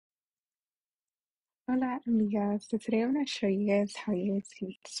Hola, amiga. So today I'm going to show you guys how you guys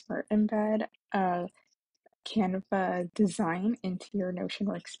can smart embed a Canva design into your Notion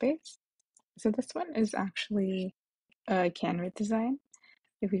workspace. So this one is actually a Canva design.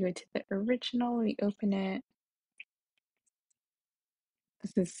 If we go to the original, we open it.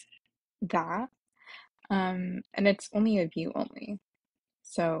 This is that, and it's only a view only.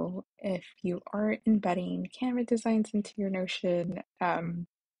 So if you are embedding Canva designs into your Notion,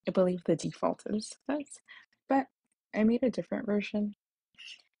 I believe the default is this, but I made a different version.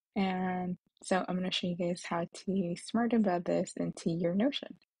 And so I'm going to show you guys how to smart embed this into your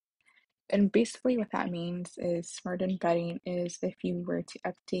Notion. And basically what that means is smart embedding is if you were to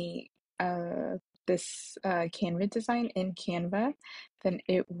update this Canva design in Canva, then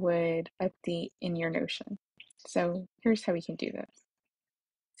it would update in your Notion. So here's how we can do this.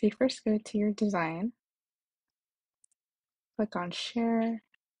 So you first go to your design, click on share,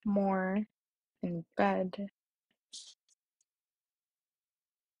 more, embed.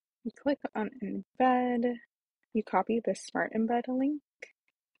 You click on embed, you copy the smart embed link.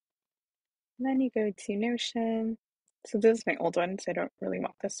 And then you go to Notion. So this is my old one, so I don't really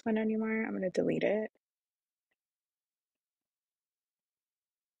want this one anymore. I'm going to delete it.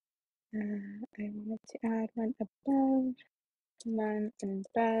 I wanted to add one above, and then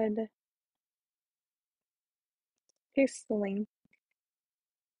embed, paste the link,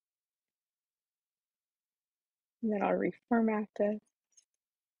 and then I'll reformat this.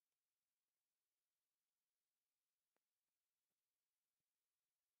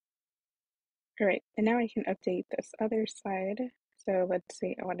 All right, and now I can update this other side. So let's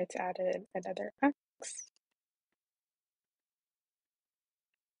say I wanted to add another X.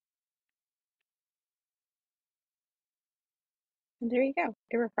 And there you go,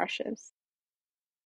 it refreshes.